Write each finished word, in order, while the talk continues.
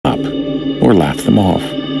or laughed them off.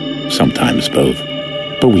 Sometimes both.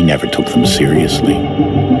 But we never took them seriously.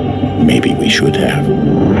 Maybe we should have.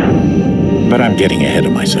 But I'm getting ahead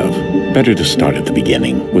of myself. Better to start at the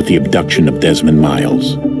beginning, with the abduction of Desmond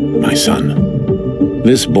Miles, my son.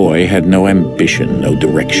 This boy had no ambition, no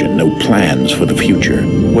direction, no plans for the future.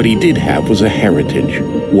 What he did have was a heritage,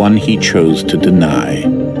 one he chose to deny.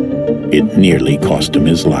 It nearly cost him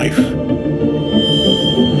his life.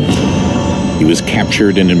 He was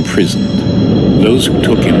captured and imprisoned. Those who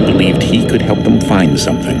took him believed he could help them find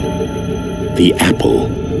something. The apple.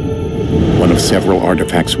 One of several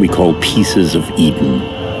artifacts we call pieces of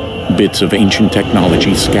Eden. Bits of ancient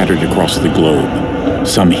technology scattered across the globe.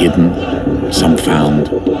 Some hidden, some found,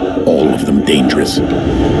 all of them dangerous.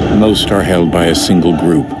 Most are held by a single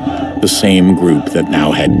group, the same group that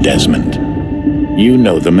now had Desmond. You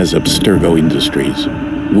know them as Abstergo Industries.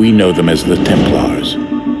 We know them as the Templars.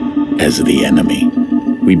 As the enemy.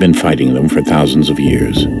 We've been fighting them for thousands of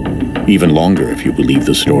years. Even longer if you believe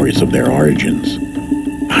the stories of their origins.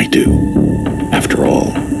 I do. After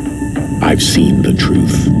all, I've seen the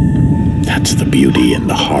truth. That's the beauty and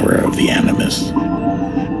the horror of the Animus.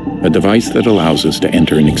 A device that allows us to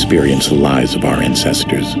enter and experience the lives of our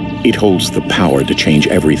ancestors. It holds the power to change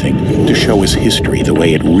everything, to show us history the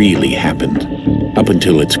way it really happened. Up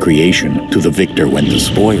until its creation, to the victor went the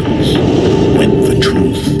spoils, went the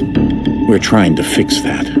truth. We're trying to fix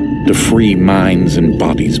that, to free minds and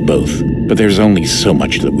bodies both. But there's only so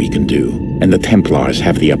much that we can do, and the Templars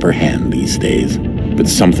have the upper hand these days. But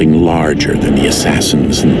something larger than the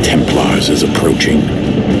Assassins and Templars is approaching,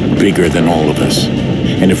 bigger than all of us.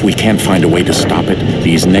 And if we can't find a way to stop it,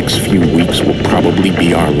 these next few weeks will probably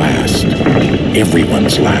be our last.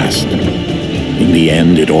 Everyone's last. In the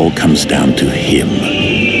end, it all comes down to him.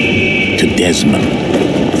 To Desmond.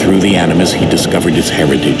 Through the Animus, he discovered his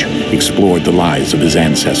heritage, explored the lives of his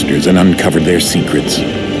ancestors, and uncovered their secrets.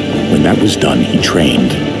 When that was done, he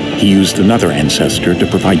trained. He used another ancestor to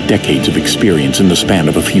provide decades of experience in the span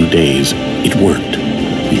of a few days. It worked.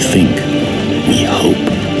 We think. We hope.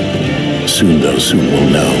 Soon we'll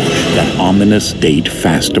know. That ominous date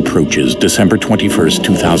fast approaches, December 21st,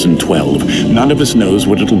 2012. None of us knows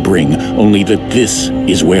what it'll bring, only that this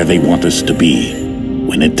is where they want us to be.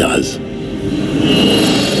 When it does.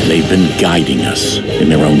 They've been guiding us in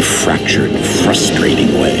their own fractured,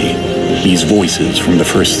 frustrating way. These voices from the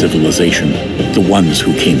first civilization, the ones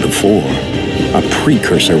who came before, a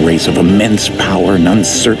precursor race of immense power and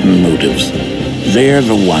uncertain motives. They're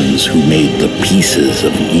the ones who made the pieces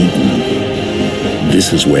of Eden.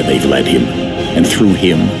 This is where they've led him, and through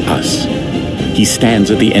him, us. He stands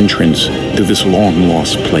at the entrance to this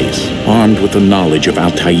long-lost place, armed with the knowledge of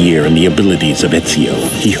Altair and the abilities of Ezio.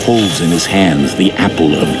 He holds in his hands the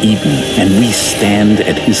apple of Eden, and we stand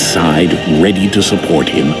at his side, ready to support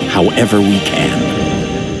him however we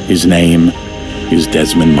can. His name is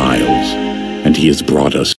Desmond Miles, and he has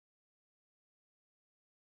brought us